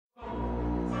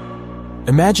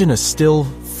Imagine a still,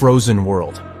 frozen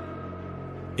world.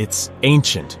 It's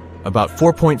ancient, about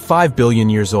 4.5 billion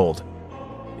years old.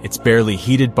 It's barely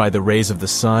heated by the rays of the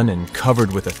sun and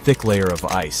covered with a thick layer of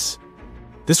ice.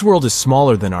 This world is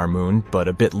smaller than our moon, but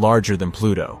a bit larger than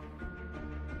Pluto.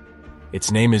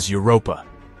 Its name is Europa,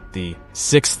 the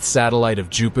sixth satellite of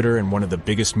Jupiter and one of the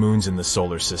biggest moons in the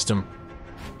solar system.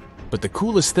 But the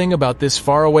coolest thing about this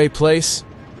faraway place,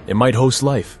 it might host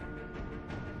life.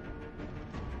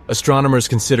 Astronomers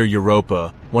consider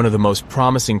Europa one of the most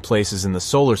promising places in the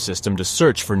solar system to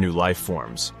search for new life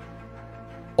forms.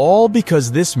 All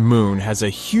because this moon has a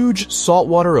huge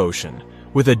saltwater ocean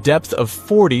with a depth of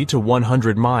 40 to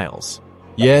 100 miles.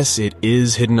 Yes, it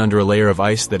is hidden under a layer of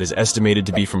ice that is estimated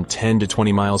to be from 10 to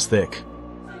 20 miles thick.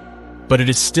 But it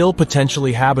is still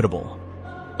potentially habitable.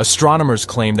 Astronomers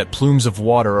claim that plumes of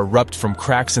water erupt from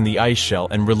cracks in the ice shell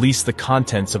and release the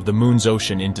contents of the moon's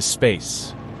ocean into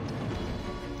space.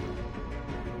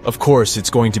 Of course,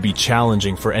 it's going to be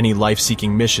challenging for any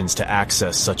life-seeking missions to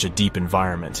access such a deep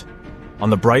environment. On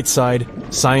the bright side,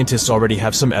 scientists already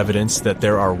have some evidence that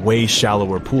there are way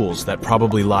shallower pools that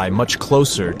probably lie much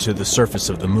closer to the surface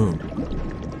of the moon.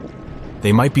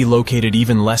 They might be located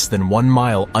even less than 1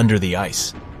 mile under the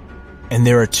ice. And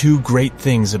there are two great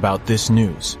things about this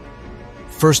news.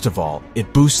 First of all,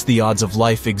 it boosts the odds of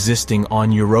life existing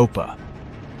on Europa.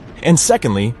 And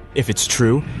secondly, if it's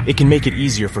true, it can make it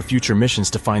easier for future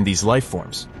missions to find these life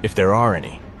forms, if there are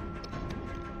any.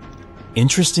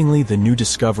 Interestingly, the new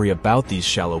discovery about these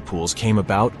shallow pools came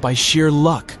about by sheer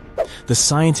luck. The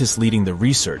scientist leading the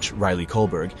research, Riley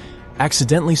Kohlberg,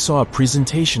 accidentally saw a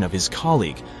presentation of his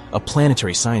colleague, a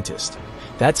planetary scientist.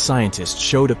 That scientist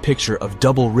showed a picture of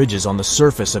double ridges on the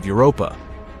surface of Europa,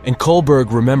 and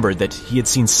Kohlberg remembered that he had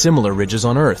seen similar ridges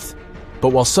on Earth.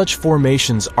 But while such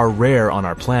formations are rare on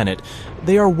our planet,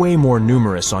 they are way more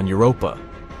numerous on Europa.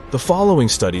 The following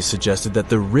studies suggested that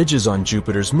the ridges on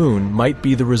Jupiter's moon might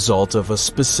be the result of a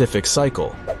specific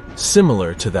cycle,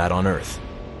 similar to that on Earth.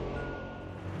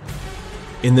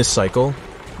 In this cycle,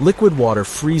 liquid water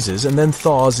freezes and then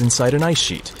thaws inside an ice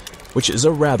sheet, which is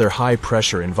a rather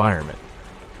high-pressure environment.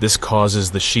 This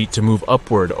causes the sheet to move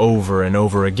upward over and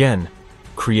over again,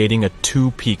 creating a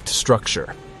two-peaked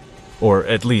structure. Or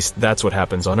at least that's what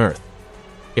happens on Earth.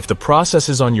 If the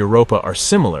processes on Europa are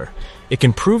similar, it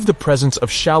can prove the presence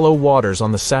of shallow waters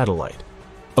on the satellite.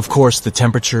 Of course, the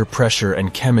temperature, pressure,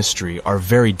 and chemistry are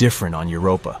very different on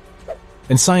Europa.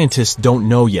 And scientists don't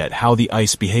know yet how the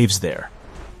ice behaves there.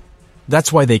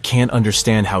 That's why they can't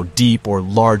understand how deep or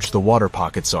large the water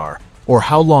pockets are, or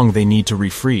how long they need to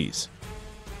refreeze.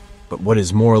 But what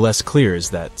is more or less clear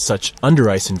is that such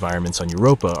under-ice environments on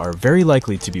Europa are very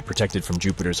likely to be protected from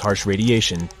Jupiter's harsh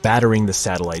radiation battering the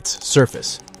satellite's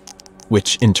surface,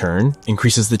 which in turn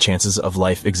increases the chances of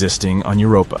life existing on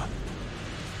Europa.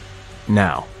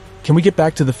 Now, can we get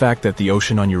back to the fact that the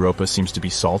ocean on Europa seems to be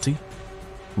salty?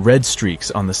 Red streaks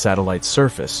on the satellite's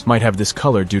surface might have this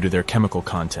color due to their chemical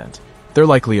content. They're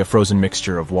likely a frozen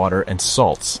mixture of water and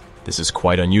salts. This is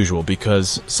quite unusual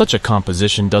because such a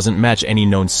composition doesn't match any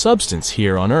known substance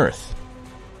here on Earth.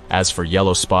 As for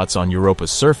yellow spots on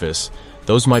Europa's surface,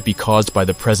 those might be caused by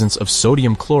the presence of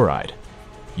sodium chloride.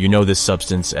 You know this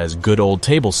substance as good old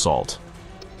table salt.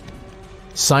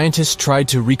 Scientists tried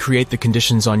to recreate the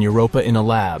conditions on Europa in a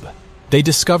lab. They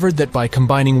discovered that by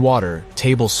combining water,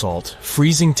 table salt,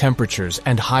 freezing temperatures,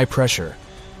 and high pressure,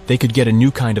 they could get a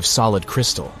new kind of solid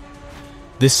crystal.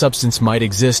 This substance might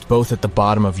exist both at the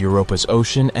bottom of Europa's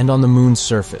ocean and on the moon's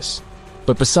surface.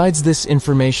 But besides this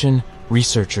information,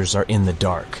 researchers are in the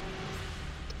dark.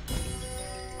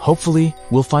 Hopefully,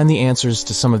 we'll find the answers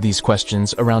to some of these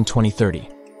questions around 2030.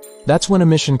 That's when a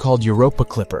mission called Europa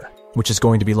Clipper, which is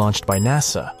going to be launched by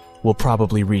NASA, will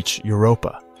probably reach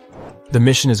Europa. The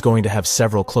mission is going to have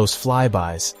several close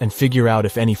flybys and figure out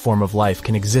if any form of life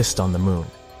can exist on the moon.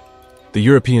 The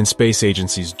European Space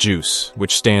Agency's JUICE,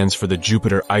 which stands for the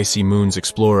Jupiter Icy Moons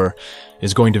Explorer,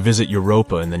 is going to visit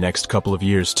Europa in the next couple of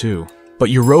years too. But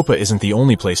Europa isn't the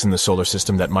only place in the solar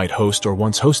system that might host or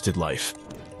once hosted life.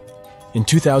 In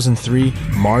 2003,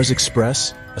 Mars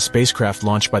Express, a spacecraft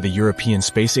launched by the European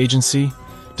Space Agency,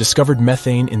 discovered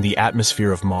methane in the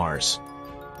atmosphere of Mars.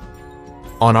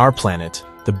 On our planet,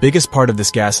 the biggest part of this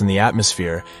gas in the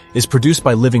atmosphere is produced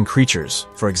by living creatures,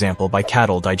 for example by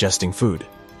cattle digesting food.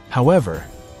 However,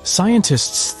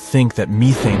 scientists think that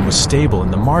methane was stable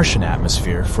in the Martian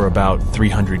atmosphere for about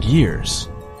 300 years.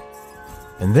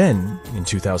 And then, in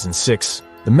 2006,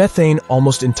 the methane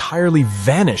almost entirely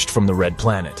vanished from the red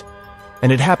planet,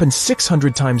 and it happened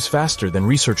 600 times faster than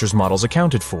researchers' models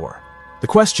accounted for. The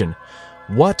question,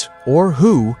 what or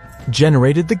who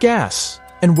generated the gas,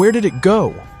 and where did it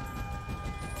go?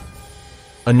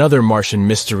 Another Martian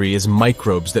mystery is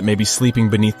microbes that may be sleeping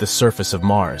beneath the surface of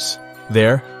Mars.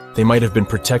 There, they might have been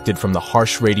protected from the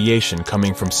harsh radiation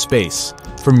coming from space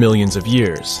for millions of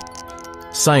years.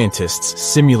 Scientists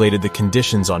simulated the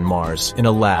conditions on Mars in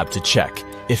a lab to check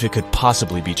if it could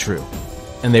possibly be true.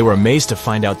 And they were amazed to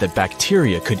find out that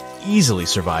bacteria could easily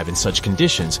survive in such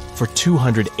conditions for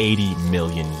 280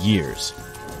 million years.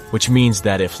 Which means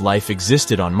that if life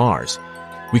existed on Mars,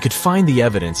 we could find the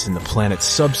evidence in the planet's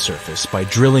subsurface by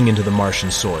drilling into the Martian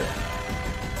soil.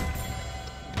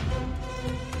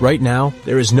 Right now,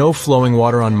 there is no flowing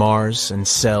water on Mars, and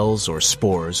cells or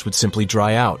spores would simply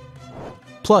dry out.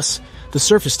 Plus, the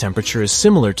surface temperature is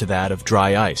similar to that of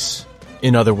dry ice.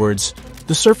 In other words,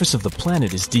 the surface of the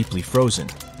planet is deeply frozen,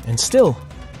 and still,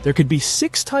 there could be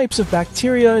 6 types of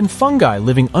bacteria and fungi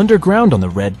living underground on the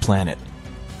red planet.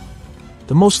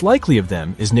 The most likely of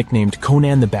them is nicknamed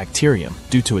CONAN the bacterium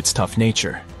due to its tough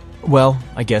nature. Well,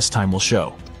 I guess time will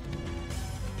show.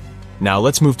 Now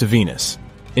let's move to Venus.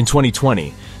 In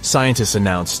 2020, scientists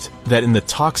announced that in the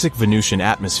toxic Venusian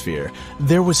atmosphere,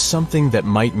 there was something that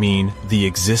might mean the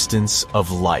existence of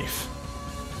life.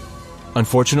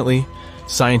 Unfortunately,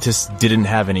 scientists didn't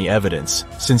have any evidence,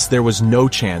 since there was no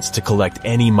chance to collect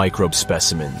any microbe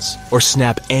specimens or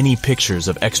snap any pictures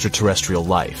of extraterrestrial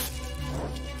life.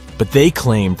 But they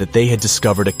claimed that they had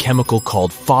discovered a chemical called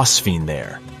phosphine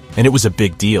there, and it was a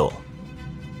big deal.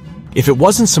 If it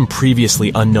wasn't some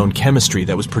previously unknown chemistry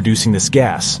that was producing this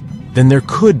gas, then there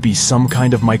could be some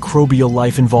kind of microbial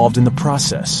life involved in the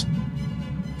process.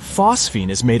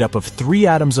 Phosphine is made up of 3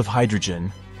 atoms of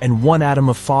hydrogen and 1 atom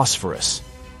of phosphorus.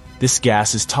 This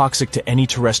gas is toxic to any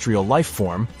terrestrial life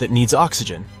form that needs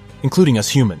oxygen, including us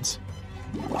humans.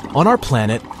 On our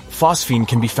planet, phosphine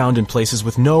can be found in places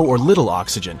with no or little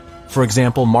oxygen, for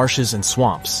example, marshes and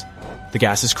swamps. The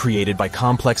gas is created by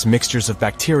complex mixtures of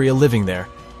bacteria living there.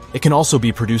 It can also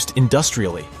be produced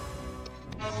industrially.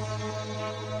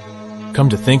 Come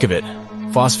to think of it,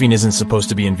 phosphine isn't supposed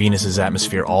to be in Venus's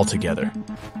atmosphere altogether.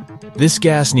 This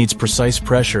gas needs precise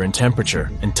pressure and temperature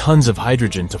and tons of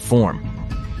hydrogen to form.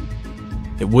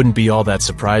 It wouldn't be all that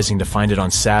surprising to find it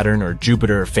on Saturn or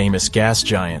Jupiter, famous gas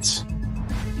giants.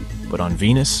 But on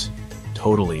Venus,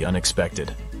 totally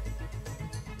unexpected.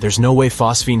 There's no way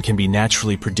phosphine can be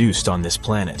naturally produced on this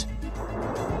planet.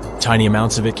 Tiny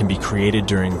amounts of it can be created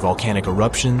during volcanic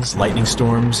eruptions, lightning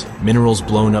storms, minerals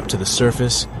blown up to the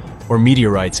surface, or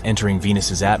meteorites entering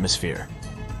Venus's atmosphere,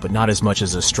 but not as much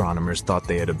as astronomers thought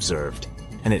they had observed.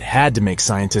 And it had to make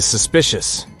scientists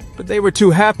suspicious, but they were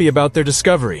too happy about their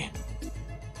discovery.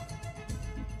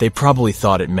 They probably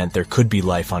thought it meant there could be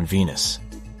life on Venus.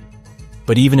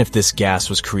 But even if this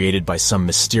gas was created by some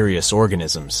mysterious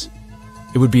organisms,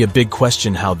 it would be a big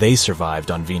question how they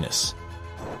survived on Venus.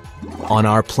 On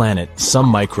our planet, some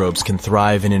microbes can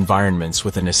thrive in environments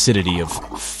with an acidity of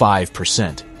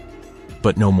 5%,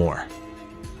 but no more.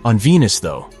 On Venus,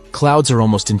 though, clouds are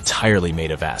almost entirely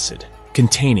made of acid,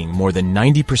 containing more than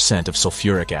 90% of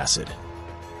sulfuric acid.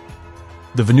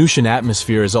 The Venusian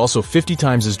atmosphere is also 50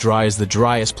 times as dry as the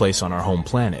driest place on our home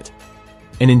planet.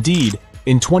 And indeed,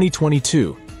 in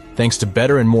 2022, thanks to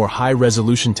better and more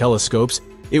high-resolution telescopes,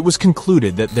 it was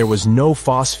concluded that there was no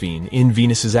phosphine in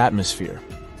Venus's atmosphere.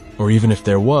 Or even if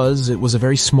there was, it was a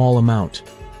very small amount.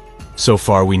 So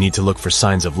far, we need to look for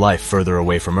signs of life further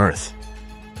away from Earth.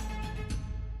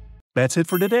 That's it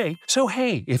for today. So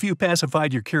hey, if you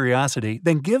pacified your curiosity,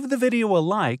 then give the video a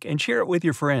like and share it with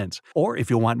your friends. Or if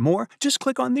you want more, just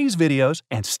click on these videos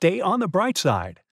and stay on the bright side.